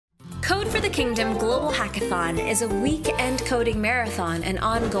Code for the Kingdom Global Hackathon is a weekend coding marathon and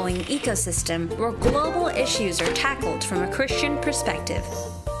ongoing ecosystem where global issues are tackled from a Christian perspective.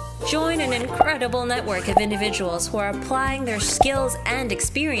 Join an incredible network of individuals who are applying their skills and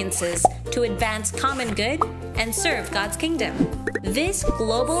experiences to advance common good and serve God's kingdom. This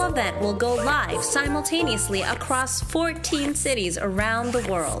global event will go live simultaneously across 14 cities around the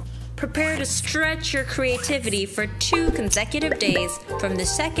world. Prepare to stretch your creativity for 2 consecutive days from the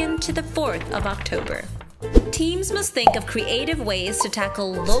 2nd to the 4th of October. Teams must think of creative ways to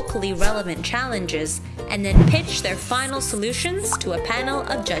tackle locally relevant challenges and then pitch their final solutions to a panel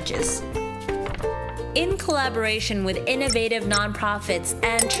of judges. In collaboration with innovative nonprofits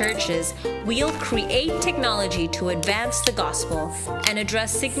and churches, we'll create technology to advance the gospel and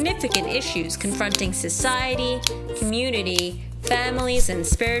address significant issues confronting society, community, families, and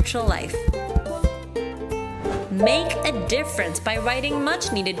spiritual life. Make a difference by writing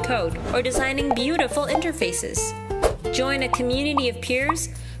much-needed code or designing beautiful interfaces. Join a community of peers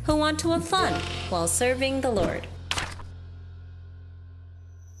who want to have fun while serving the Lord.